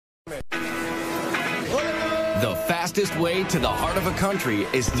The fastest way to the heart of a country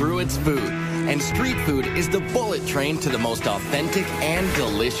is through its food. And street food is the bullet train to the most authentic and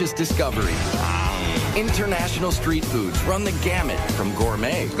delicious discovery. International street foods run the gamut from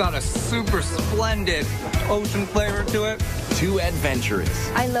gourmet. It's got a super splendid ocean flavor to it. To adventurous.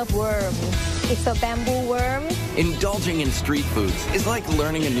 I love worm. It's a bamboo worm. Indulging in street foods is like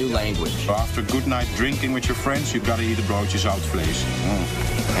learning a new language. So after a good night drinking with your friends, you gotta eat a broodjes uitvlees.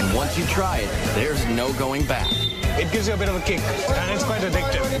 And once you try it, there's no going back. It gives you a bit of a kick, and it's quite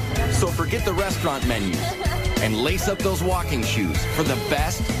addictive. So forget the restaurant menus and lace up those walking shoes for the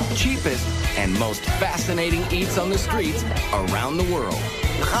best, cheapest, and most fascinating eats on the streets around the world.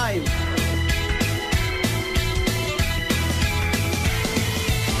 Hi.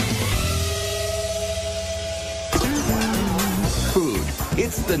 Food.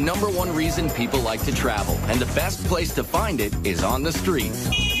 It's the #1 reason people like to travel, and the best place to find it is on the streets.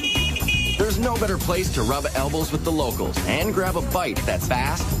 There's no better place to rub elbows with the locals and grab a bite that's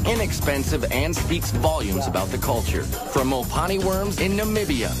fast, inexpensive, and speaks volumes about the culture. From Mopani worms in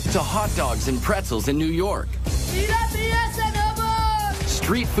Namibia to hot dogs and pretzels in New York.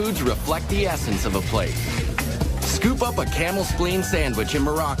 Street foods reflect the essence of a place. Scoop up a camel spleen sandwich in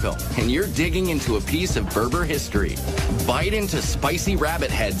Morocco, and you're digging into a piece of Berber history. Bite into spicy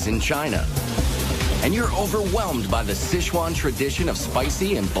rabbit heads in China, and you're overwhelmed by the Sichuan tradition of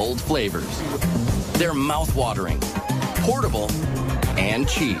spicy and bold flavors. They're mouth-watering, portable, and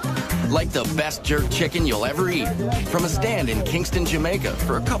cheap. Like the best jerk chicken you'll ever eat from a stand in Kingston, Jamaica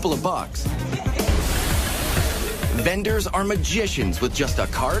for a couple of bucks. Vendors are magicians with just a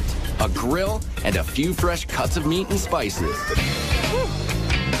cart, a grill, and a few fresh cuts of meat and spices.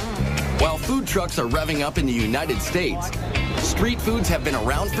 While food trucks are revving up in the United States, street foods have been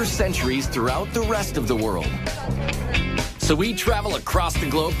around for centuries throughout the rest of the world. So we travel across the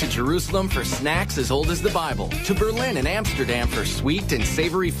globe to Jerusalem for snacks as old as the Bible, to Berlin and Amsterdam for sweet and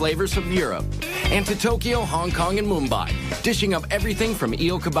savory flavors from Europe, and to Tokyo, Hong Kong, and Mumbai, dishing up everything from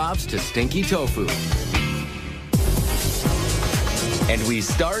eel kebabs to stinky tofu. And we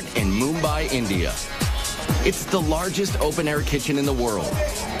start in Mumbai, India. It's the largest open-air kitchen in the world.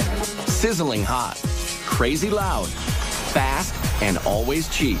 Sizzling hot, crazy loud, fast, and always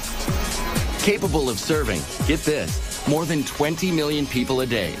cheap. Capable of serving, get this, more than 20 million people a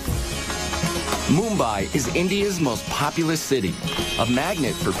day. Mumbai is India's most populous city, a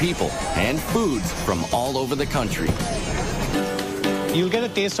magnet for people and foods from all over the country. You'll get a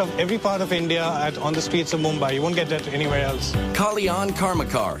taste of every part of India on the streets of Mumbai. You won't get that anywhere else. Kalyan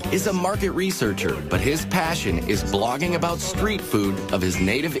Karmakar is a market researcher, but his passion is blogging about street food of his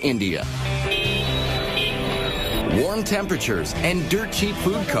native India. Warm temperatures and dirt-cheap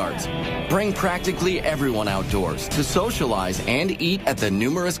food carts bring practically everyone outdoors to socialize and eat at the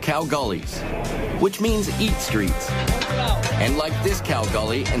numerous cow gullies, which means eat streets. And like this cow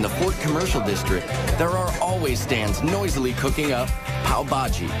gully in the Fort Commercial District, there are always stands noisily cooking up pav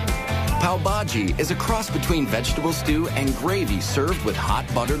bhaji. Pav bhaji is a cross between vegetable stew and gravy served with hot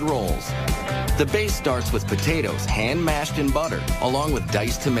buttered rolls. The base starts with potatoes hand-mashed in butter, along with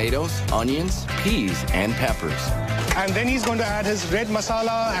diced tomatoes, onions, peas, and peppers. And then he's going to add his red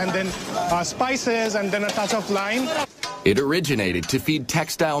masala and then spices and then a touch of lime. It originated to feed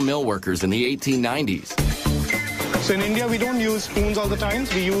textile mill workers in the 1890s. So in India, we don't use spoons all the time.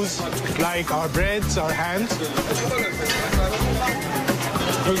 We use like our breads, our hands.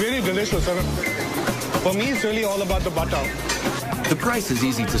 It's really delicious. For me, it's really all about the butter. The price is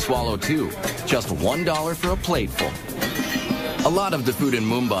easy to swallow too, just $1 for a plateful. A lot of the food in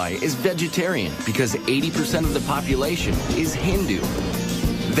Mumbai is vegetarian because 80% of the population is Hindu.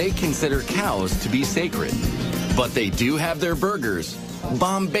 They consider cows to be sacred, but they do have their burgers,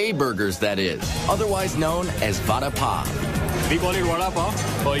 Bombay burgers that is, otherwise known as vada pav. We call it vada pav,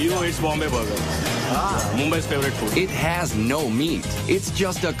 for you it's Bombay burger. Mumbai's favorite food. It has no meat. It's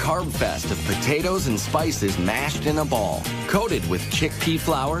just a carb fest of potatoes and spices mashed in a ball, coated with chickpea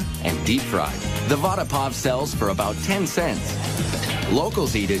flour and deep fried. The vada pav sells for about 10 cents.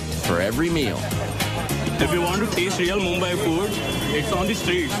 Locals eat it for every meal. If you want to taste real Mumbai food, it's on the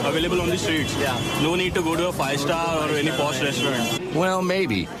streets, available on the streets. Yeah. No need to go to a 5-star or any posh restaurant. Well,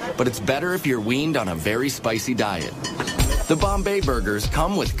 maybe, but it's better if you're weaned on a very spicy diet. The Bombay burgers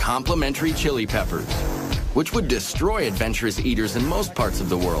come with complimentary chili peppers, which would destroy adventurous eaters in most parts of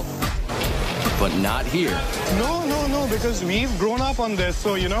the world. But not here. No, because we've grown up on this.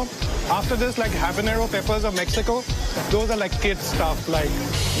 So, you know, after this, like habanero peppers of Mexico, those are like kid stuff. Like,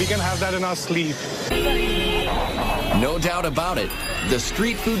 we can have that in our sleep. No doubt about it, the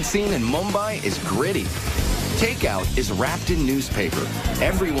street food scene in Mumbai is gritty. Takeout is wrapped in newspaper.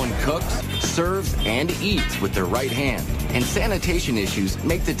 Everyone cooks, serves, and eats with their right hand. And sanitation issues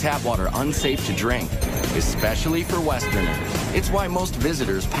make the tap water unsafe to drink, especially for Westerners. It's why most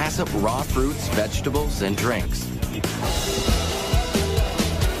visitors pass up raw fruits, vegetables, and drinks.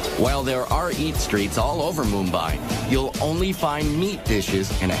 While there are eat streets all over Mumbai, you'll only find meat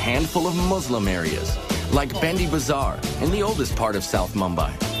dishes in a handful of Muslim areas, like Bendi Bazaar in the oldest part of South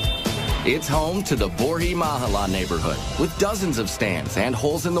Mumbai. It's home to the Borhi Mahalla neighborhood, with dozens of stands and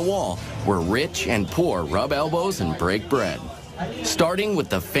holes in the wall where rich and poor rub elbows and break bread. Starting with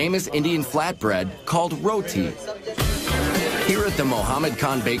the famous Indian flatbread called roti. Here at the Mohammed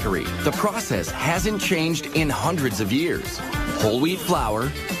Khan Bakery, the process hasn't changed in hundreds of years. Whole wheat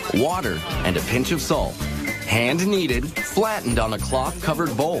flour, water, and a pinch of salt. Hand-kneaded, flattened on a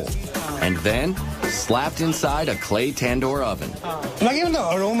cloth-covered bowl, and then slapped inside a clay tandoor oven. Like even the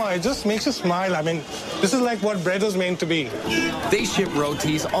aroma, it just makes you smile. I mean, this is like what bread was meant to be. They ship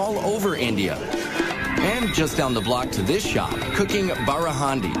rotis all over India. And just down the block to this shop, cooking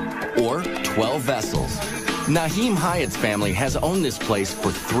barahandi, or 12 vessels. Naheem Hyatt's family has owned this place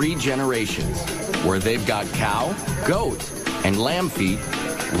for 3 generations, where they've got cow, goat, and lamb feet,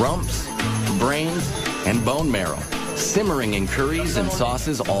 rumps, brains, and bone marrow, simmering in curries and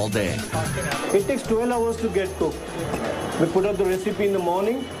sauces all day. It takes 12 hours to get cooked. We put up the recipe in the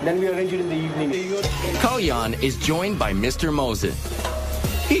morning, then we arrange it in the evening. Kalyan is joined by Mr. Mosin.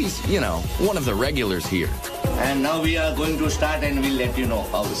 He's, one of the regulars here. And now we are going to start and we'll let you know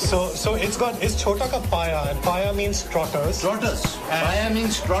how. So it's chota ka paya, and paya means trotters. Trotters. Paya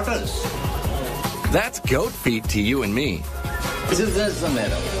means trotters. That's goat feet to you and me. This is just the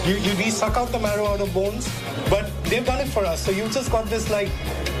marrow. We suck out the marrow out of bones, but they've done it for us. So you've just got this like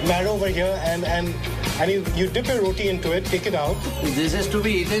marrow over here, and you dip your roti into it, take it out. This is to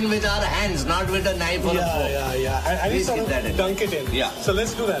be eaten with our hands, not with a knife or a fork. Yeah. And you sort of dunk it in. Yeah. So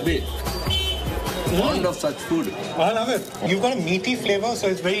let's do that. Fond of such food. I love it. You've got a meaty flavor, so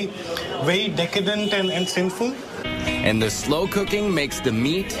it's very, very decadent and sinful. And the slow cooking makes the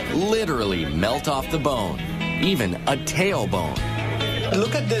meat literally melt off the bone, even a tailbone.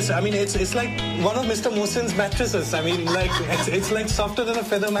 Look at this. I mean, it's like one of Mr. Mosin's mattresses. I mean, like it's like softer than a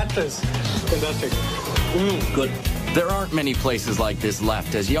feather mattress. Fantastic. Good. There aren't many places like this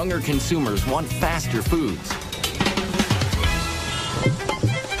left as younger consumers want faster foods.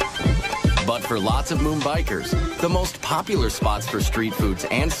 But for lots of Mumbaikers, the most popular spots for street foods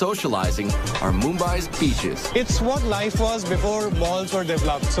and socializing are Mumbai's beaches. It's what life was before malls were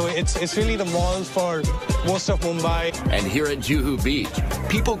developed. So it's really the malls for most of Mumbai. And here at Juhu Beach,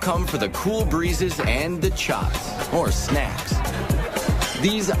 people come for the cool breezes and the chops, or snacks.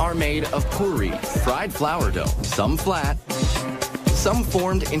 These are made of puri, fried flour dough, some flat, some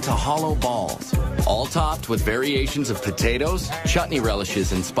formed into hollow balls, all topped with variations of potatoes, chutney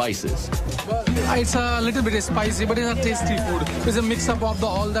relishes, and spices. It's a little bit spicy, but it's a tasty food. It's a mix-up of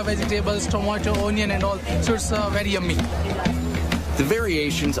all the vegetables, tomato, onion, and all, so it's very yummy. The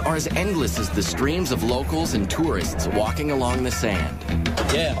variations are as endless as the streams of locals and tourists walking along the sand.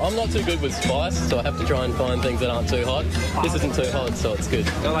 Yeah, I'm not too good with spice, so I have to try and find things that aren't too hot. This isn't too hot, so it's good.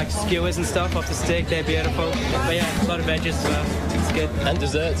 Got like skewers and stuff off the stick, they're beautiful. But yeah, a lot of veggies as well. It's good. And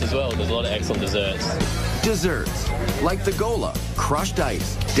desserts as well, there's a lot of excellent desserts. Desserts, like the gola, crushed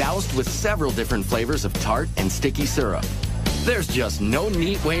ice, doused with several different flavors of tart and sticky syrup. There's just no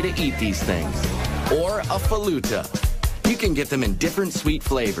neat way to eat these things. Or a faluta. You can get them in different sweet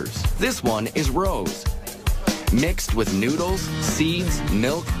flavors. This one is rose, mixed with noodles, seeds,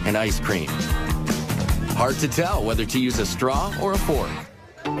 milk, and ice cream. Hard to tell whether to use a straw or a fork.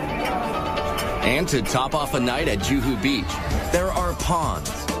 And to top off a night at Juhu Beach, there are prawns,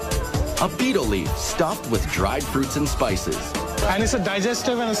 a beetle leaf stuffed with dried fruits and spices. And it's a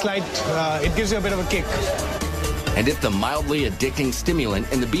digestive and a slight, it gives you a bit of a kick. And if the mildly addicting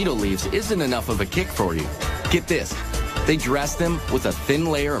stimulant in the beetle leaves isn't enough of a kick for you, get this. They dress them with a thin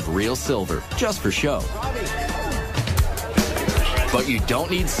layer of real silver, just for show. But you don't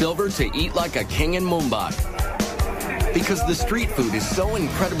need silver to eat like a king in Mumbai. Because the street food is so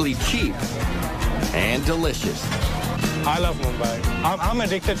incredibly cheap and delicious. I love Mumbai. I'm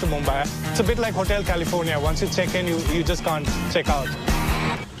addicted to Mumbai. It's a bit like Hotel California. Once you check in, you just can't check out.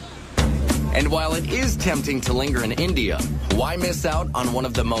 And while it is tempting to linger in India, why miss out on one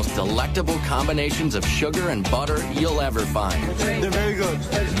of the most delectable combinations of sugar and butter you'll ever find? They're very good.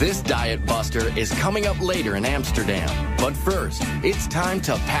 This diet buster is coming up later in Amsterdam. But first, it's time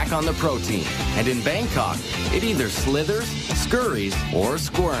to pack on the protein. And in Bangkok, it either slithers, scurries, or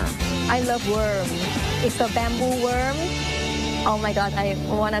squirms. I love worm. It's a bamboo worm. Oh my God, I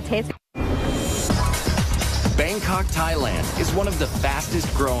want to taste it. Bangkok, Thailand is one of the fastest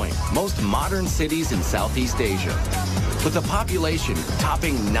growing, most modern cities in Southeast Asia. With a population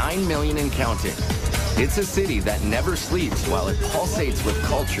topping 9 million and counting. It's a city that never sleeps while it pulsates with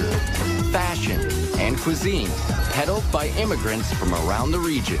culture, fashion, and cuisine, peddled by immigrants from around the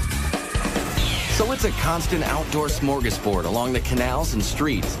region. So it's a constant outdoor smorgasbord along the canals and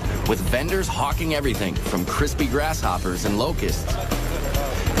streets, with vendors hawking everything from crispy grasshoppers and locusts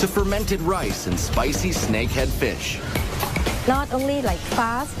to fermented rice and spicy snakehead fish. Not only like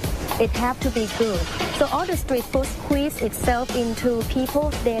fast, it have to be good. So all the street food squeeze itself into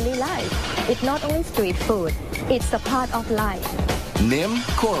people's daily life. It's not only street food, it's a part of life. Nim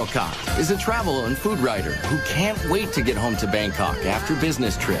Korokot is a travel and food writer who can't wait to get home to Bangkok after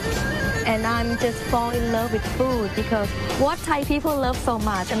business trips. And I'm just fall in love with food because what Thai people love so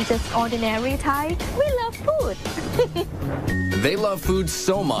much, I'm just ordinary Thai, we love food. They love food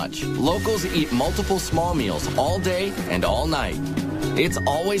so much, locals eat multiple small meals all day and all night. It's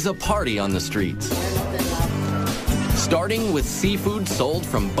always a party on the streets. Starting with seafood sold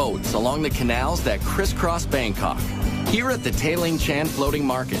from boats along the canals that crisscross Bangkok. Here at the Tailing Chan Floating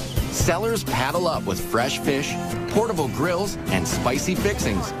Market, sellers paddle up with fresh fish, portable grills, and spicy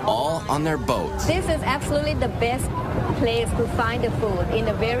fixings, all on their boats. This is absolutely the best place to find the food in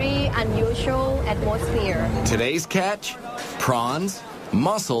a very unusual atmosphere. Today's catch? Prawns,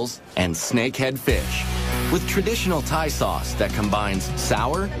 mussels, and snakehead fish, with traditional Thai sauce that combines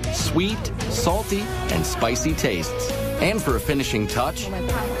sour, sweet, salty, and spicy tastes. And for a finishing touch,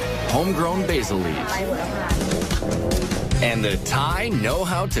 homegrown basil leaves. And the Thai know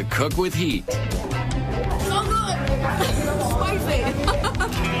how to cook with heat. So good! Spicy!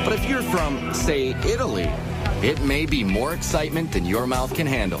 But if you're from, say, Italy, it may be more excitement than your mouth can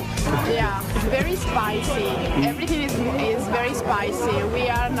handle. Yeah, it's very spicy. Everything is very spicy. We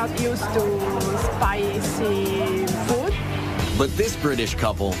are not used to spicy food. But this British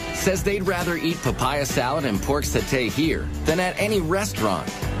couple says they'd rather eat papaya salad and pork satay here than at any restaurant.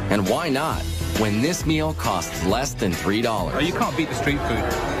 And why not, when this meal costs less than $3? Oh, you can't beat the street food.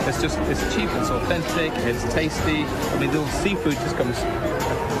 It's cheap, it's authentic, it's tasty. I mean, the seafood just comes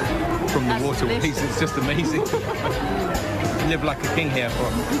from the waterways. It's just amazing. You live like a king here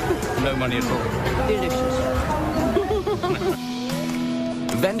for no money at all. Delicious.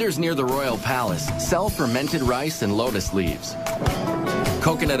 Vendors near the Royal Palace sell fermented rice and lotus leaves,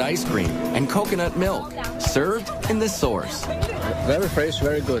 coconut ice cream, and coconut milk, served in the source. Very fresh,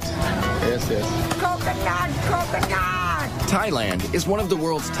 very good. Yes, yes. Coconut, coconut! Thailand is one of the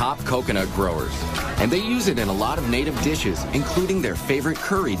world's top coconut growers, and they use it in a lot of native dishes, including their favorite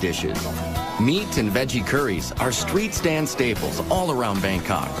curry dishes. Meat and veggie curries are street stand staples all around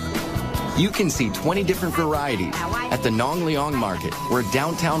Bangkok. You can see 20 different varieties at the Nong Leong Market, where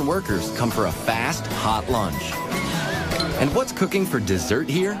downtown workers come for a fast, hot lunch. And what's cooking for dessert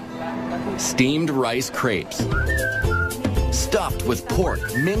here? Steamed rice crepes, stuffed with pork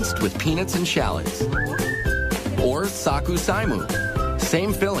minced with peanuts and shallots. Or saku saimu,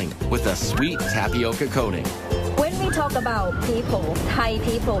 same filling with a sweet tapioca coating. When we talk about people, Thai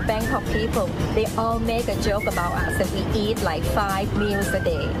people, Bangkok people, they all make a joke about us that we eat like 5 meals a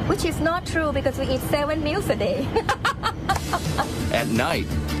day, which is not true because we eat 7 meals a day. At night,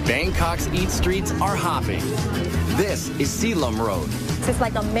 Bangkok's eat streets are hopping. This is Silom Road. It's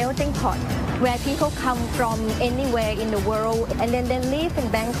like a melting pot where people come from anywhere in the world and then they live in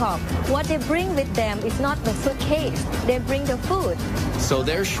Bangkok. What they bring with them is not the suitcase, they bring the food. So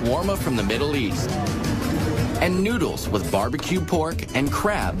there's shawarma from the Middle East and noodles with barbecue pork and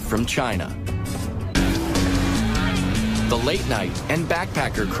crab from China. The late night and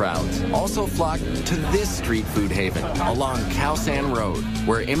backpacker crowds also flock to this street food haven along Khao San Road,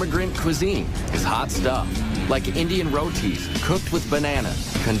 where immigrant cuisine is hot stuff, like Indian rotis cooked with banana,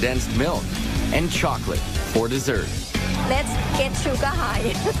 condensed milk, and chocolate for dessert. Let's get sugar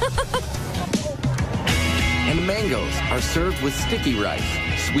high. And mangoes are served with sticky rice,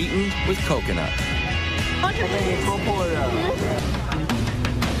 sweetened with coconut.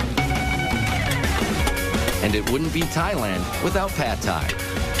 And it wouldn't be Thailand without pad thai.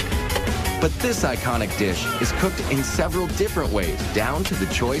 But this iconic dish is cooked in several different ways, down to the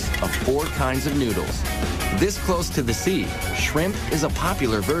choice of 4 kinds of noodles. This close to the sea, shrimp is a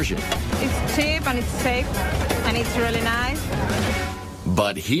popular version. It's cheap and it's safe and it's really nice.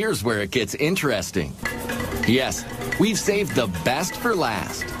 But here's where it gets interesting. Yes, we've saved the best for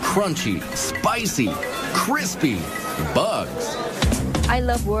last. Crunchy, spicy, crispy bugs. I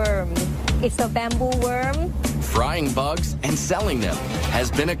love worm. It's a bamboo worm. frying bugs and selling them has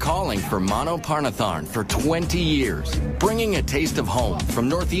been a calling for Mano Parnatharn for 20 years, bringing a taste of home from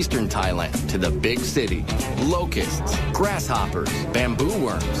northeastern Thailand to the big city. Locusts, grasshoppers, bamboo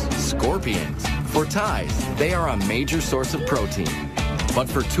worms, scorpions. For Thais, they are a major source of protein. But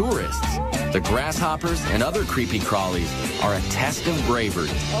for tourists, the grasshoppers and other creepy crawlies are a test of bravery.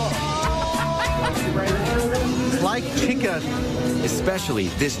 Like chicken. Especially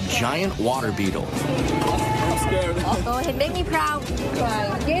this giant water beetle. I'm scared. Oh, it made me proud.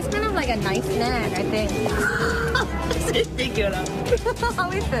 Yeah, it's kind of like a nice snack, I think.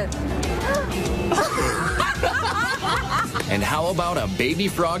 How is it? And how about a baby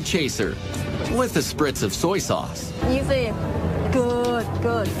frog chaser with a spritz of soy sauce? You see,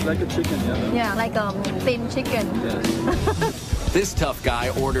 good. Like a chicken, yeah. Yeah, like a thin chicken. Yes. This tough guy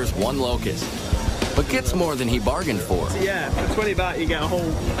orders one locust, but gets more than he bargained for. Yeah, for 20 baht you get a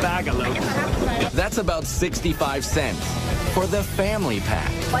whole bag of locusts. That's about 65 cents for the family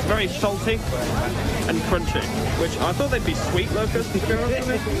pack. Very salty and crunchy, which I thought they'd be sweet locusts, to be honest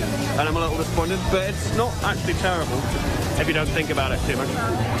with me. And I'm a little disappointed, but it's not actually terrible if you don't think about it too much.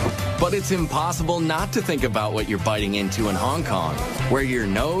 But it's impossible not to think about what you're biting into in Hong Kong, where your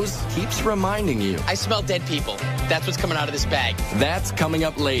nose keeps reminding you. I smell dead people. That's what's coming out of this bag. That's coming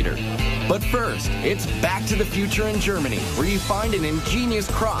up later. But first, it's Back to the Future in Germany, where you find an ingenious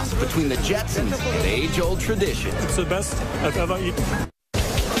cross between the Jetsons and age-old tradition. It's the best I've ever eaten.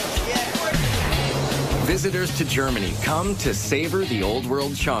 Visitors to Germany come to savor the old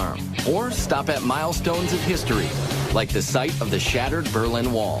world charm or stop at milestones of history, like the site of the shattered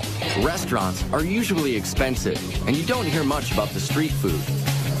Berlin Wall. Restaurants are usually expensive, and you don't hear much about the street food.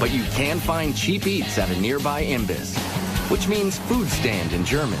 But you can find cheap eats at a nearby Imbiss, which means food stand in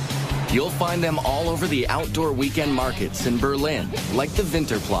German. You'll find them all over the outdoor weekend markets in Berlin, like the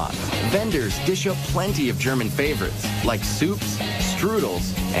Winterplatz. Vendors dish up plenty of German favorites, like soups,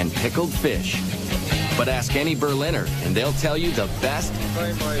 strudels, and pickled fish. But ask any Berliner, and they'll tell you the best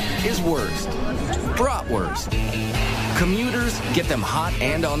is worst. Bratwurst. Commuters get them hot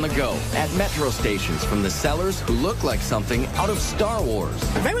and on the go at metro stations from the sellers who look like something out of Star Wars.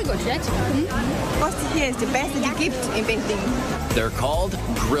 Very good, right? What here is the best that you give in Beijing. They're called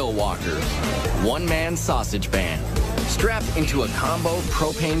grill walkers, one-man sausage band, strapped into a combo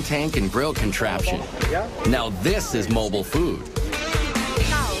propane tank and grill contraption. Now this is mobile food.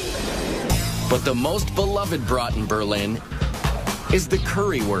 But the most beloved brat in Berlin is the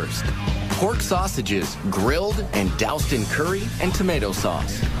currywurst. Pork sausages grilled and doused in curry and tomato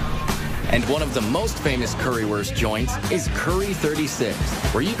sauce. And one of the most famous currywurst joints is Curry 36,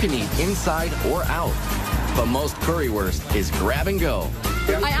 where you can eat inside or out. But most currywurst is grab and go.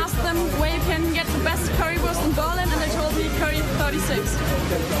 I asked them where you can get the best currywurst in Berlin, and they told me Curry 36.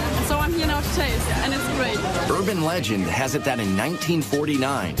 And so I'm here now to taste, and it's great. Urban legend has it that in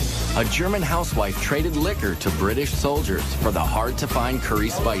 1949, a German housewife traded liquor to British soldiers for the hard-to-find curry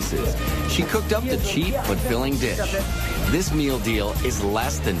spices. She cooked up the cheap but filling dish. This meal deal is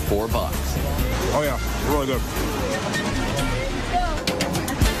less than $4. Oh yeah, really good.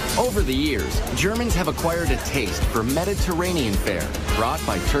 Over the years, Germans have acquired a taste for Mediterranean fare brought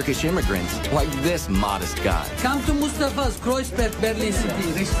by Turkish immigrants like this modest guy. Come to Mustafa's Kreuzberg, Berlin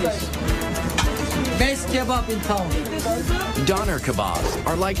City, richtig. Best kebab in town. Doner kebabs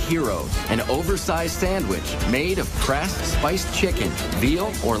are like heroes, an oversized sandwich made of pressed spiced chicken,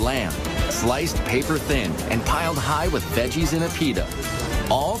 veal, or lamb, sliced paper thin and piled high with veggies in a pita,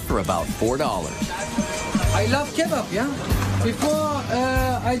 all for about $4. I love kebab, yeah? Before,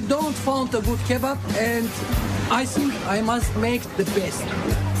 I don't found a good kebab, and I think I must make the best.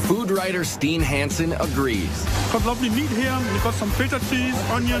 Food writer Steen Hansen agrees. Got lovely meat here. We've got some feta cheese,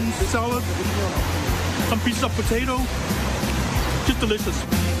 onions, salad, some pieces of potato. Just delicious.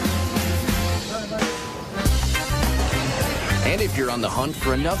 And if you're on the hunt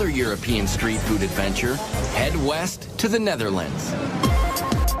for another European street food adventure, head west to the Netherlands.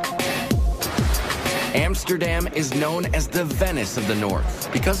 Amsterdam is known as the Venice of the North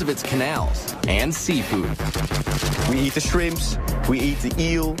because of its canals and seafood. We eat the shrimps, we eat the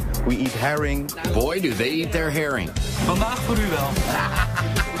eel, we eat herring. Boy, do they eat their herring. Vandaag voor u wel.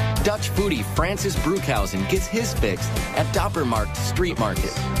 Dutch foodie Francis Broekhausen gets his fix at Doppermarkt Street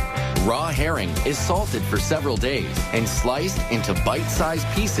Market. Raw herring is salted for several days and sliced into bite-sized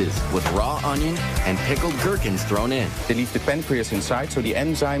pieces with raw onion and pickled gherkins thrown in. They leave the pancreas inside, so the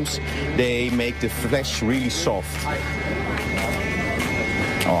enzymes, they make the flesh really soft.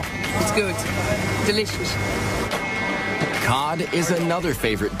 Oh. It's good. Delicious. Cod is another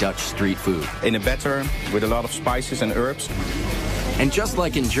favorite Dutch street food. In a batter with a lot of spices and herbs. And just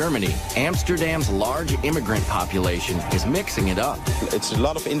like in Germany, Amsterdam's large immigrant population is mixing it up. It's a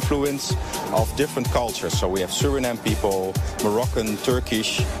lot of influence of different cultures. So we have Suriname people, Moroccan,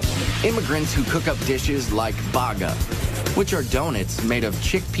 Turkish. Immigrants who cook up dishes like baga, which are donuts made of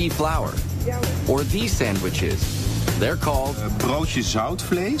chickpea flour. Or these sandwiches. They're called broodje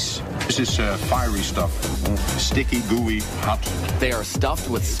zoutvlees. This is fiery stuff. Sticky, gooey, hot. They are stuffed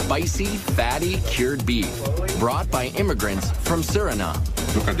with spicy, fatty, cured beef, brought by immigrants from Suriname.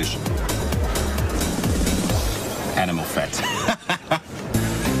 Look at this. Animal fat.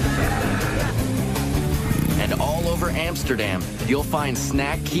 And all over Amsterdam, you'll find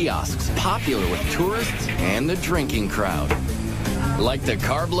snack kiosks popular with tourists and the drinking crowd. Like the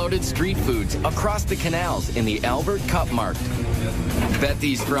carb-loaded street foods across the canals in the Albert Cupmarkt. Bet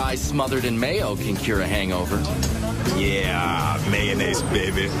these fries smothered in mayo can cure a hangover. Yeah, mayonnaise,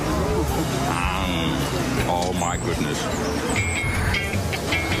 baby. Oh my goodness.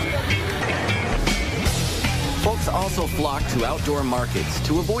 Folks also flock to outdoor markets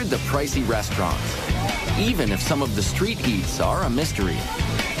to avoid the pricey restaurants, even if some of the street eats are a mystery.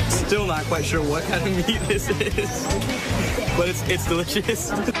 Still not quite sure what kind of meat this is, but it's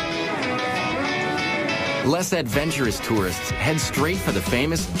delicious. Less adventurous tourists head straight for the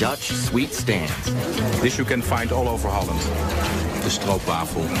famous Dutch sweet stands. This you can find all over Holland. The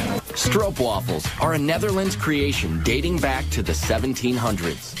stroopwafel. Stroopwafels are a Netherlands creation dating back to the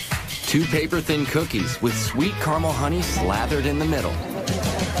 1700s. 2 paper-thin cookies with sweet caramel honey slathered in the middle.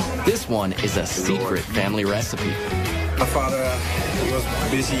 This one is a secret family recipe. My father was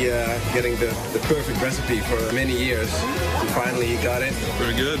busy getting the perfect recipe for many years. And finally he got it.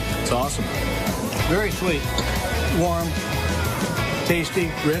 Very good. It's awesome. Very sweet, warm,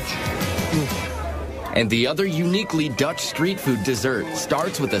 tasty, rich. And the other uniquely Dutch street food dessert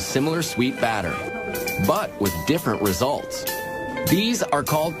starts with a similar sweet batter, but with different results. These are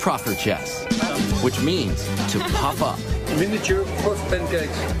called proffertjes, which means to puff up. Miniature puff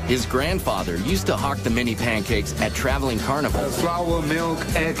pancakes. His grandfather used to hawk the mini pancakes at traveling carnivals. Flour, milk,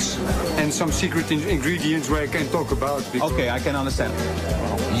 eggs, and some secret ingredients where I can talk about. Okay, I can understand.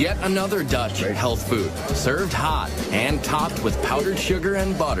 Yet another Dutch health food, served hot and topped with powdered sugar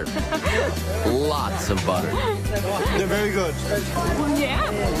and butter. Lots of butter. They're very good. Yeah.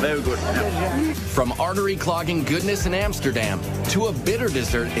 Very good. Yeah. From artery-clogging goodness in Amsterdam to a bitter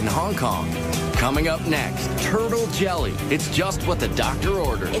dessert in Hong Kong. Coming up next, turtle jelly. It's just what the doctor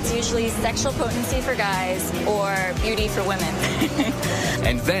ordered. It's usually sexual potency for guys or beauty for women.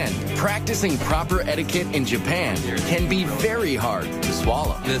 And then, practicing proper etiquette in Japan can be very hard to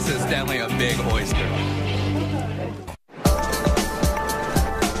swallow. This is definitely a big oyster.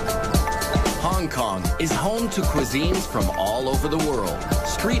 Hong Kong is home to cuisines from all over the world.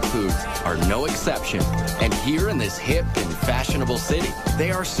 Street foods are no exception. And here in this hip and fashionable city, they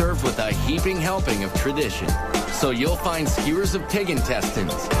are served with a heaping helping of tradition. So you'll find skewers of pig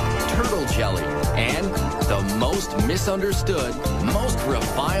intestines, turtle jelly, and the most misunderstood, most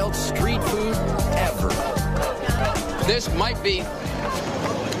reviled street food ever. This might be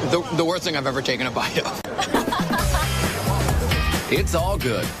the worst thing I've ever taken a bite of. It's all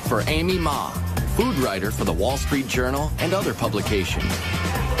good for Amy Ma, food writer for the Wall Street Journal and other publications.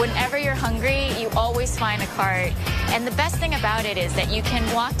 Whenever you're hungry, you always find a cart. And the best thing about it is that you can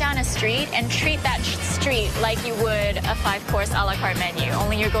walk down a street and treat that street like you would a 5-course a la carte menu,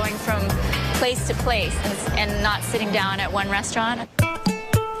 only you're going from place to place and not sitting down at one restaurant.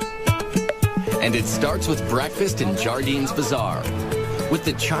 And it starts with breakfast in Jardines Bazaar, with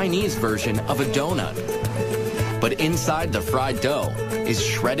the Chinese version of a donut. But inside the fried dough is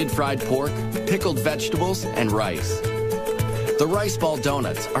shredded fried pork, pickled vegetables, and rice. The rice ball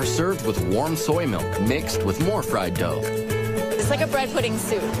donuts are served with warm soy milk mixed with more fried dough. It's like a bread pudding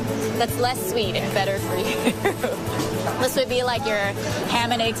soup that's less sweet and better for you. This would be like your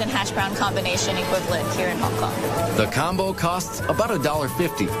ham and eggs and hash brown combination equivalent here in Hong Kong. The combo costs about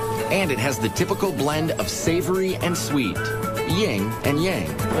 $1.50, and it has the typical blend of savory and sweet, yin and yang.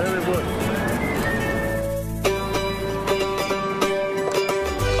 Very good.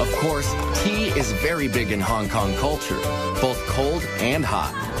 Of course, tea is very big in Hong Kong culture, both cold and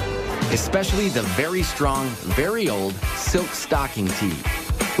hot. Especially the very strong, very old silk stocking tea,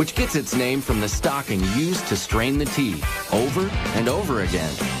 which gets its name from the stocking used to strain the tea over and over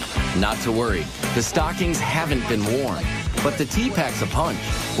again. Not to worry, the stockings haven't been worn, but the tea packs a punch,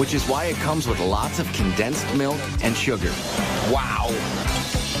 which is why it comes with lots of condensed milk and sugar. Wow!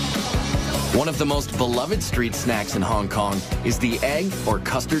 One of the most beloved street snacks in Hong Kong is the egg or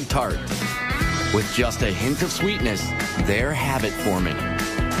custard tart. With just a hint of sweetness, they're habit forming.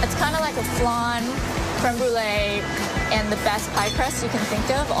 It's kind of like a flan creme brulee, and the best pie crust you can think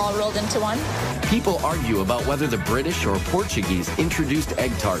of, all rolled into one. People argue about whether the British or Portuguese introduced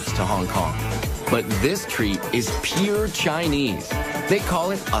egg tarts to Hong Kong. But this treat is pure Chinese. They call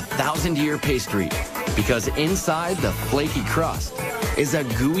it a 1,000-year pastry because inside the flaky crust is a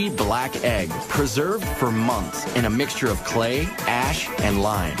gooey black egg preserved for months in a mixture of clay, ash, and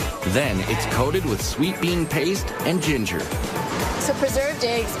lime. Then it's coated with sweet bean paste and ginger. So preserved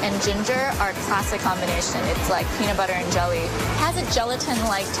eggs and ginger are a classic combination. It's like peanut butter and jelly. It has a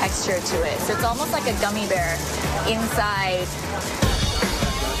gelatin-like texture to it, so it's almost like a gummy bear inside.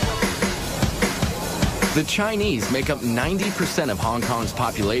 The Chinese make up 90% of Hong Kong's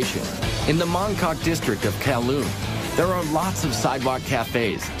population. In the Mong Kok district of Kowloon, there are lots of sidewalk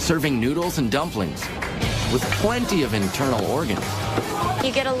cafes serving noodles and dumplings with plenty of internal organs.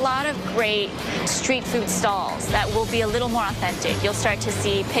 You get a lot of great street food stalls that will be a little more authentic. You'll start to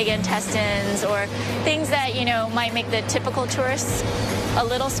see pig intestines or things that, you know, might make the typical tourists a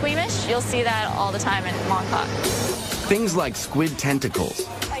little squeamish. You'll see that all the time in Mong Kok. Things like squid tentacles,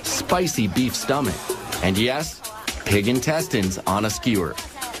 spicy beef stomach, and yes, pig intestines on a skewer.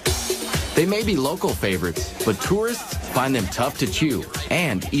 They may be local favorites, but tourists find them tough to chew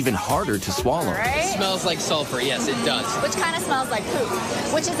and even harder to swallow. Right? It smells like sulfur, yes, it does. Which kind of smells like poop,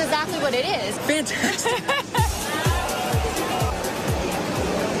 which is exactly what it is. Fantastic.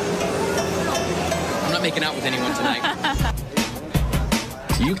 I'm not making out with anyone tonight.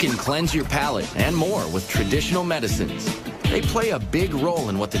 You can cleanse your palate and more with traditional medicines. They play a big role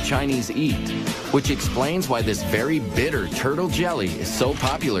in what the Chinese eat, which explains why this very bitter turtle jelly is so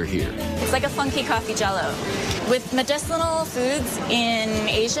popular here. It's like a funky coffee jello. With medicinal foods in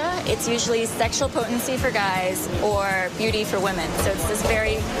Asia, it's usually sexual potency for guys or beauty for women. So it's this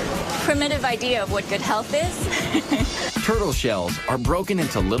very primitive idea of what good health is. Turtle shells are broken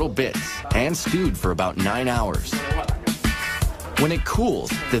into little bits and stewed for about 9 hours. When it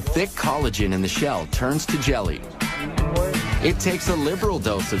cools, the thick collagen in the shell turns to jelly. It takes a liberal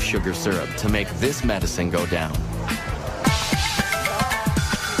dose of sugar syrup to make this medicine go down.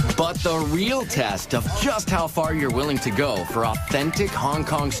 But the real test of just how far you're willing to go for authentic Hong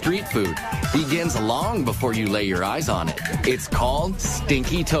Kong street food begins long before you lay your eyes on it. It's called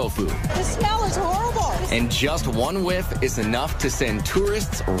stinky tofu. The smell is horrible. And just one whiff is enough to send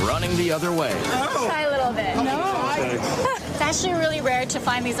tourists running the other way. Try a little bit. No. It's actually really rare to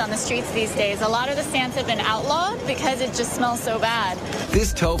find these on the streets these days. A lot of the stands have been outlawed because it just smells so bad.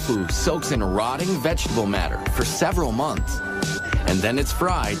 This tofu soaks in rotting vegetable matter for several months. And then it's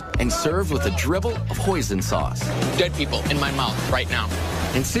fried and served with a dribble of hoisin sauce. Dead people in my mouth right now.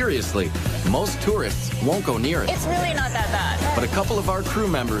 And seriously, most tourists won't go near it. It's really not that bad. But a couple of our crew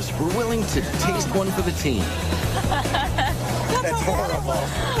members were willing to taste one for the team. That's horrible.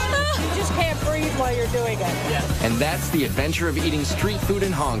 You just can't breathe while you're doing it. Yeah. And that's the adventure of eating street food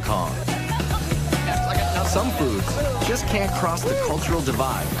in Hong Kong. Now, some foods just can't cross the cultural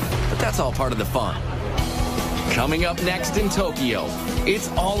divide, but that's all part of the fun. Coming up next in Tokyo, it's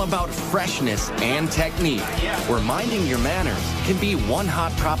all about freshness and technique, where minding your manners can be one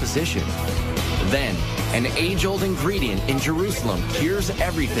hot proposition. Then, an age-old ingredient in Jerusalem cures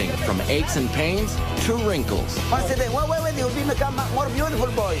everything from aches and pains to wrinkles. More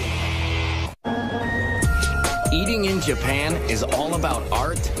beautiful boy. Eating in Japan is all about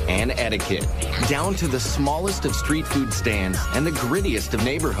art and etiquette, down to the smallest of street food stands and the grittiest of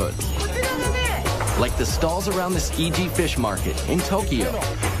neighborhoods. Like the stalls around the Tsukiji Fish Market in Tokyo,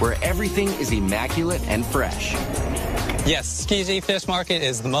 where everything is immaculate and fresh. Yes, Tsukiji Fish Market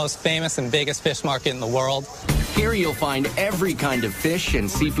is the most famous and biggest fish market in the world. Here you'll find every kind of fish and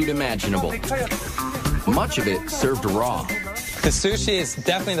seafood imaginable. Much of it served raw. The sushi is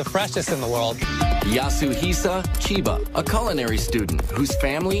definitely the freshest in the world. Yasuhisa Chiba, a culinary student whose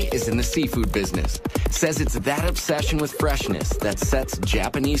family is in the seafood business, says it's that obsession with freshness that sets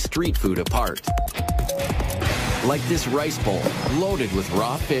Japanese street food apart. Like this rice bowl, loaded with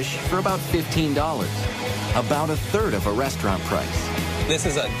raw fish for about $15, about a third of a restaurant price. This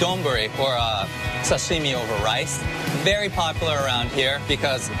is a donburi, or a sashimi over rice. Very popular around here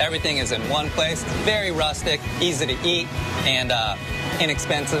because everything is in one place. Very rustic, easy to eat, and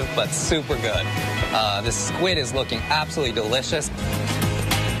inexpensive, but super good. This squid is looking absolutely delicious.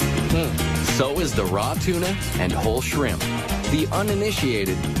 So is the raw tuna and whole shrimp. The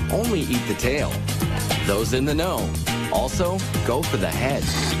uninitiated only eat the tail. Those in the know also go for the head.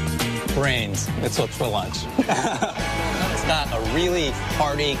 Brains. It's what's for lunch. It's got a really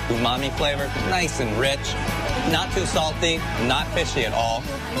hearty umami flavor, nice and rich, not too salty, not fishy at all.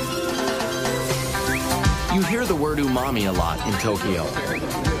 You hear the word umami a lot in Tokyo.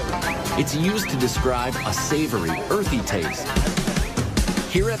 It's used to describe a savory, earthy taste.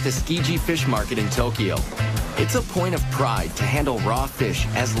 Here at the Tsukiji Fish Market in Tokyo, it's a point of pride to handle raw fish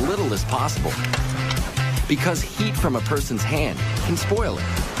as little as possible, because heat from a person's hand can spoil it.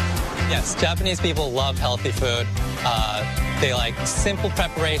 Yes, Japanese people love healthy food. They like simple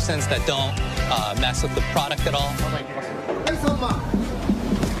preparations that don't mess with the product at all.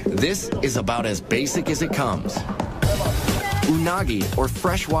 This is about as basic as it comes. Unagi, or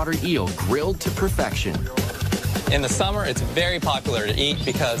freshwater eel, grilled to perfection. In the summer, it's very popular to eat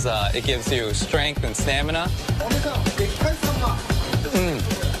because it gives you strength and stamina.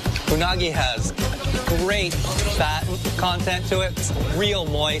 Unagi has great fat content to it. It's real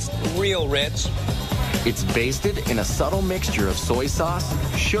moist, real rich. It's basted in a subtle mixture of soy sauce,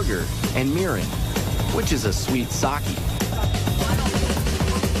 sugar, and mirin, which is a sweet sake.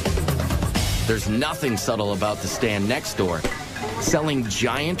 There's nothing subtle about the stand next door, selling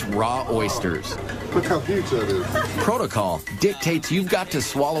giant raw oysters. Look how huge that is. Protocol dictates you've got to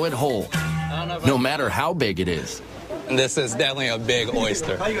swallow it whole, no matter how big it is. And this is definitely a big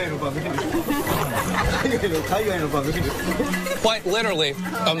oyster. Quite literally,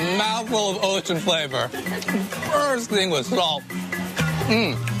 a mouthful of ocean flavor. First thing was salt.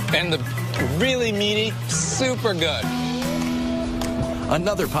 And the really meaty, super good.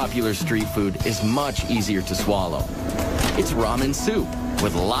 Another popular street food is much easier to swallow. It's ramen soup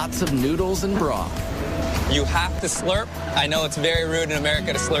with lots of noodles and broth. You have to slurp. I know it's very rude in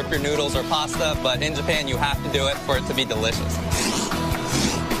America to slurp your noodles or pasta, but in Japan you have to do it for it to be delicious.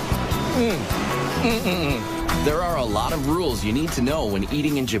 There are a lot of rules you need to know when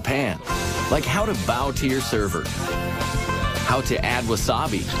eating in Japan, like how to bow to your server, how to add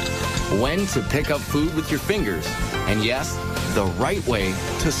wasabi, when to pick up food with your fingers, and yes, the right way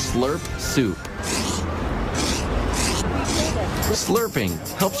to slurp soup. Slurping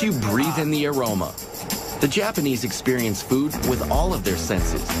helps you breathe in the aroma. The Japanese experience food with all of their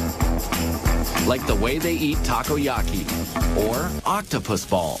senses, like the way they eat takoyaki or octopus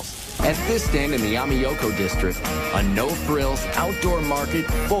balls. At this stand in the Amiyoko district, a no-frills outdoor market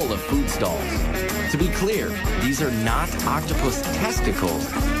full of food stalls. To be clear, these are not octopus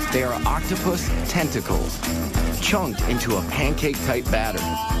testicles, they are octopus tentacles, chunked into a pancake-type batter.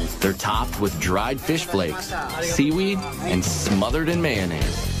 They're topped with dried fish flakes, seaweed, and smothered in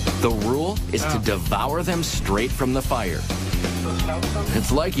mayonnaise. The rule is to devour them straight from the fire.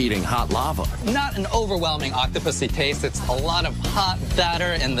 It's like eating hot lava. Not an overwhelming octopusy taste. It's a lot of hot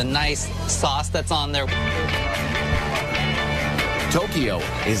batter and the nice sauce that's on there. Tokyo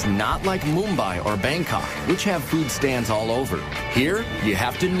is not like Mumbai or Bangkok, which have food stands all over. Here, you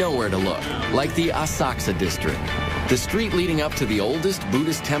have to know where to look, like the Asakusa district. The street leading up to the oldest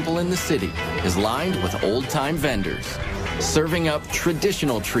Buddhist temple in the city is lined with old-time vendors, serving up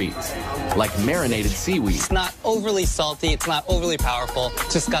traditional treats, like marinated seaweed. It's not overly salty, it's not overly powerful,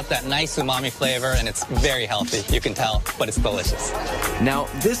 it's just got that nice umami flavor, and it's very healthy, you can tell, but it's delicious. Now,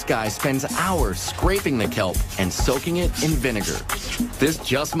 this guy spends hours scraping the kelp and soaking it in vinegar. This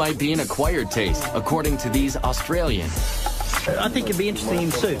just might be an acquired taste, according to these Australians. I think it'd be interesting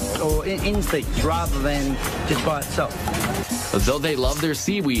in soup or in steaks rather than just by itself. Though they love their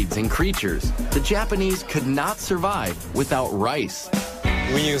seaweeds and creatures, the Japanese could not survive without rice.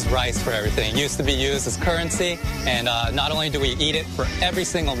 We use rice for everything. It used to be used as currency, and not only do we eat it for every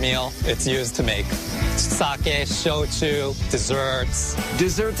single meal, it's used to make sake, shochu, desserts.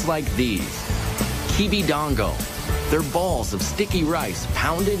 Desserts like these, kibi dango. They're balls of sticky rice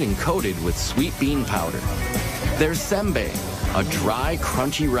pounded and coated with sweet bean powder. There's senbei, a dry,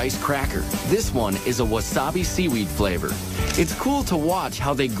 crunchy rice cracker. This one is a wasabi seaweed flavor. It's cool to watch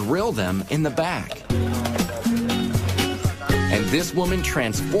how they grill them in the back. And this woman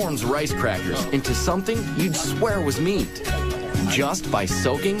transforms rice crackers into something you'd swear was meat, just by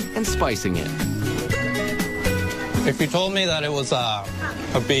soaking and spicing it. If you told me that it was a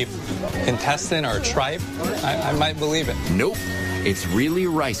beef intestine or a tripe, I might believe it. Nope, it's really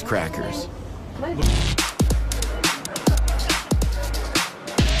rice crackers.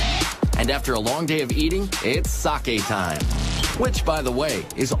 And after a long day of eating, it's sake time, which, by the way,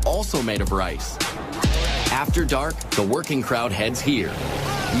 is also made of rice. After dark, the working crowd heads here,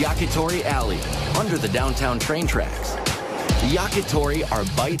 Yakitori Alley, under the downtown train tracks. Yakitori are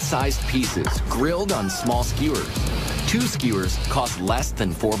bite-sized pieces grilled on small skewers. 2 skewers cost less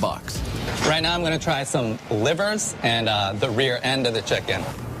than $4. Right now I'm going to try some livers and the rear end of the chicken.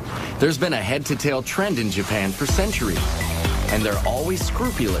 There's been a head-to-tail trend in Japan for centuries, and they're always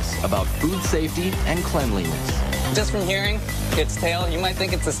scrupulous about food safety and cleanliness. Just from hearing its tail, you might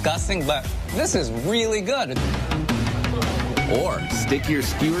think it's disgusting, but this is really good. Or stick your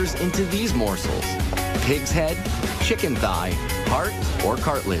skewers into these morsels: pig's head, chicken thigh, heart, or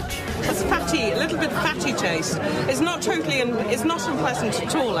cartilage. It's fatty, a little bit fatty taste. It's not it's not unpleasant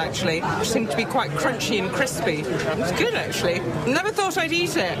at all, actually. It seems to be quite crunchy and crispy. It's good, actually. Never thought I'd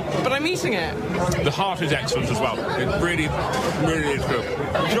eat it, but I'm eating it. The heart is excellent as well. It really, really is good.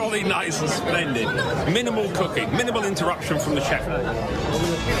 Jolly nice and splendid. Minimal cooking, minimal interruption from the chef.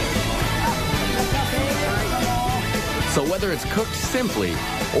 So whether it's cooked simply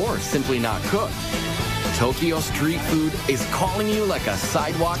or simply not cooked, Tokyo street food is calling you like a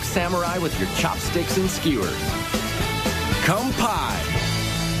sidewalk samurai with your chopsticks and skewers. Kampai!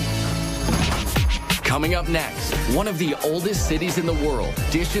 Coming up next, one of the oldest cities in the world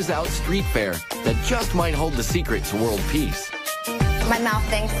dishes out street fare that just might hold the secret to world peace. My mouth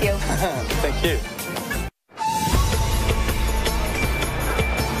thanks you. Thank you.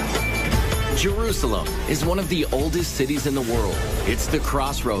 Jerusalem is one of the oldest cities in the world. It's the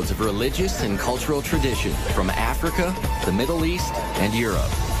crossroads of religious and cultural tradition from Africa, the Middle East, and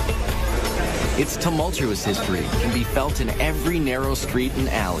Europe. Its tumultuous history can be felt in every narrow street and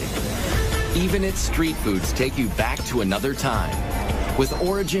alley. Even its street foods take you back to another time, with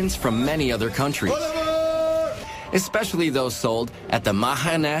origins from many other countries, especially those sold at the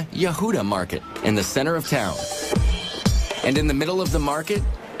Mahane Yehuda market in the center of town. And in the middle of the market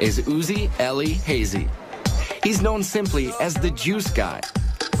is Uzi Eli Hazy. He's known simply as the juice guy.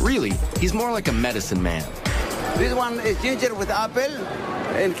 Really, he's more like a medicine man. This one is ginger with apple,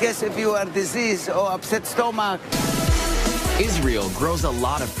 in case if you are diseased or upset stomach. Israel grows a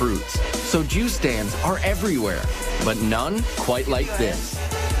lot of fruits, so juice stands are everywhere, but none quite like this.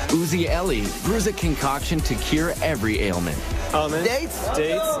 Uzi Eli brews a concoction to cure every ailment. Dates.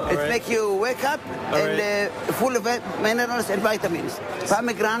 It makes you wake up and full of minerals and vitamins.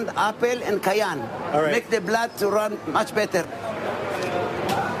 Pomegranate, apple, and cayenne. Make the blood to run much better.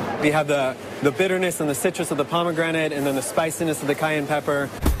 We have the bitterness and the citrus of the pomegranate, and then the spiciness of the cayenne pepper.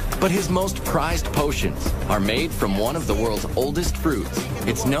 But his most prized potions are made from one of the world's oldest fruits.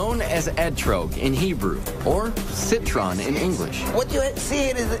 It's known as etrog in Hebrew, or citron in English. What you see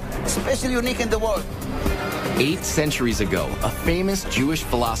here is especially unique in the world. 8 centuries ago, a famous Jewish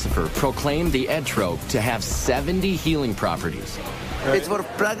philosopher proclaimed the etrog to have 70 healing properties. It's for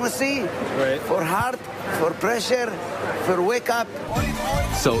pregnancy, for heart, for pressure, for wake up.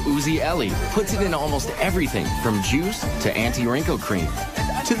 So Uzi Eli puts it in almost everything from juice to anti-wrinkle cream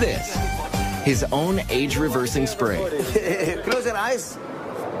to this, his own age-reversing spray. Close your eyes.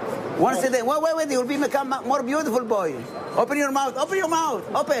 Once a day. Wait, you'll become more beautiful, boy. Open your mouth,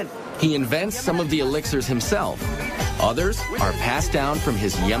 open. He invents some of the elixirs himself. Others are passed down from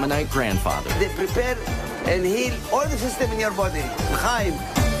his Yemenite grandfather. They prepare and heal all the system in your body. Chaim.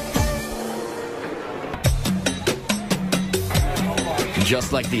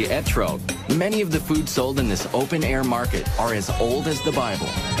 Just like the etrog, many of the foods sold in this open-air market are as old as the Bible.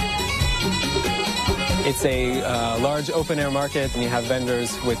 It's a large open-air market, and you have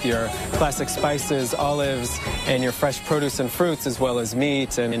vendors with your classic spices, olives, and your fresh produce and fruits, as well as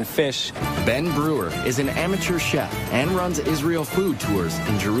meat and fish. Ben Brewer is an amateur chef and runs Israel food tours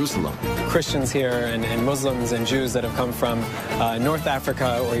in Jerusalem. Christians here and Muslims and Jews that have come from North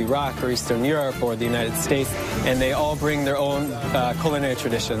Africa or Iraq or Eastern Europe or the United States, and they all bring their own culinary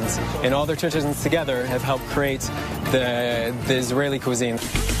traditions. And all their traditions together have helped create the Israeli cuisine.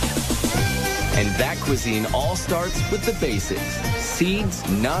 And that cuisine all starts with the basics: seeds,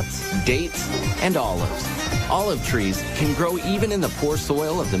 nuts, dates, and olives. Olive trees can grow even in the poor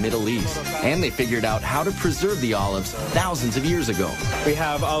soil of the Middle East, and they figured out how to preserve the olives thousands of years ago. We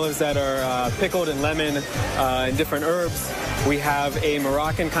have olives that are pickled in lemon and different herbs. We have a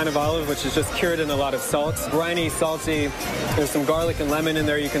Moroccan kind of olive, which is just cured in a lot of salt. Briny, salty. There's some garlic and lemon in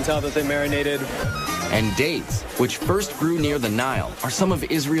there. You can tell that they marinated. And dates, which first grew near the Nile, are some of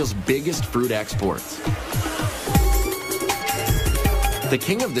Israel's biggest fruit exports. The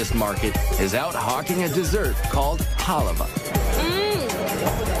king of this market is out hawking a dessert called halava.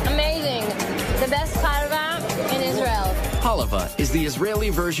 Amazing. The best halva in Israel. Halava is the Israeli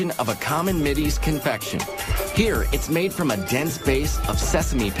version of a common Mideast confection. Here, it's made from a dense base of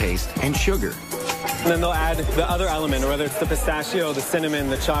sesame paste and sugar. And then they'll add the other element, whether it's the pistachio, the cinnamon,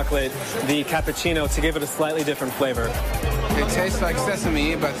 the chocolate, the cappuccino, to give it a slightly different flavor. It tastes like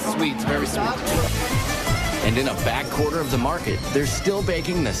sesame, but sweet, very sweet. And in a back quarter of the market, they're still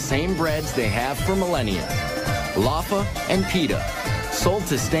baking the same breads they have for millennia: laffa and pita, sold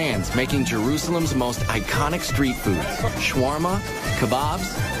to stands making Jerusalem's most iconic street foods, shawarma,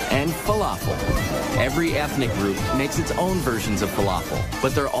 kebabs, and falafel. Every ethnic group makes its own versions of falafel,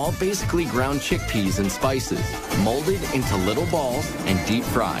 but they're all basically ground chickpeas and spices, molded into little balls and deep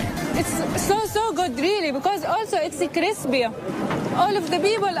fried. It's so good, really, because also it's crispy. All of the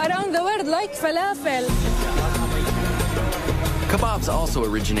people around the world like falafel. Kebabs also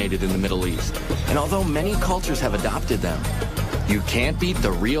originated in the Middle East, and although many cultures have adopted them, you can't beat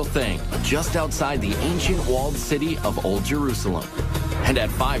the real thing just outside the ancient walled city of Old Jerusalem. And at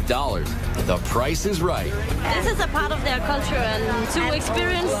 $5, the price is right. This is a part of their culture, and to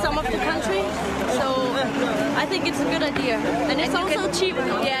experience some of the country, so I think it's a good idea. And it's also cheap.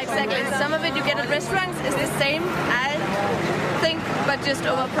 Yeah, exactly. Some of it you get at restaurants is the same, I think, but just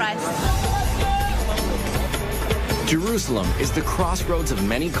overpriced. Jerusalem is the crossroads of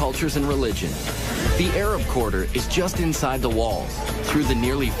many cultures and religions. The Arab Quarter is just inside the walls, through the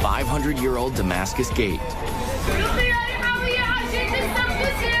nearly 500-year-old Damascus Gate.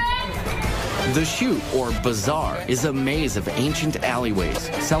 The Shoot, or Bazaar, is a maze of ancient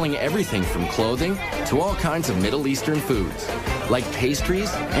alleyways, selling everything from clothing to all kinds of Middle Eastern foods, like pastries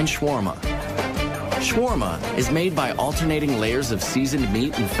and shawarma. Shawarma is made by alternating layers of seasoned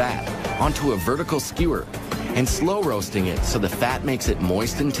meat and fat onto a vertical skewer and slow roasting it so the fat makes it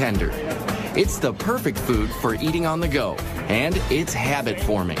moist and tender. It's the perfect food for eating on the go, and it's habit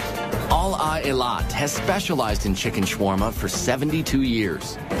forming. Al-A Eilat has specialized in chicken shawarma for 72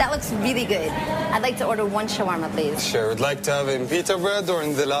 years. That looks really good. I'd like to order one shawarma, please. Sure. Would like to have it in pita bread or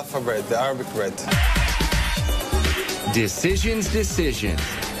in the laffa bread, the Arabic bread? Decisions.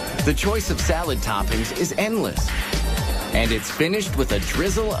 The choice of salad toppings is endless. And it's finished with a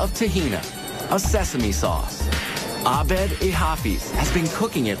drizzle of tahina, a sesame sauce. Abed Hafiz has been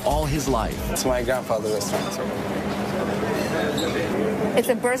cooking it all his life. It's my grandfather's restaurant. It's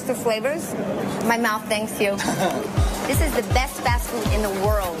a burst of flavors. My mouth thanks you. This is the best fast food in the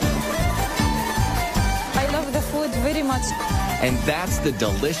world. I love the food very much. And that's the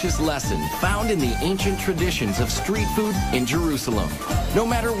delicious lesson found in the ancient traditions of street food in Jerusalem. No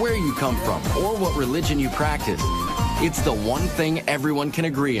matter where you come from or what religion you practice, it's the one thing everyone can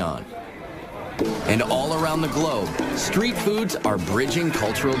agree on. And all around the globe, street foods are bridging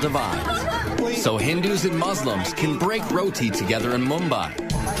cultural divides. So Hindus and Muslims can break roti together in Mumbai.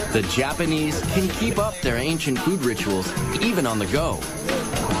 The Japanese can keep up their ancient food rituals even on the go.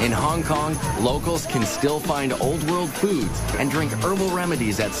 In Hong Kong, locals can still find old world foods and drink herbal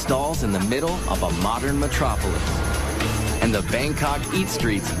remedies at stalls in the middle of a modern metropolis. And the Bangkok Eat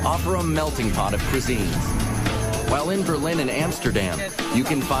Streets offer a melting pot of cuisines. While in Berlin and Amsterdam, you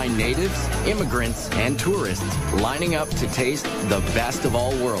can find natives, immigrants, and tourists lining up to taste the best of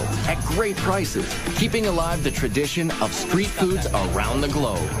all worlds at great prices, keeping alive the tradition of street foods around the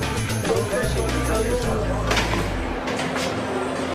globe.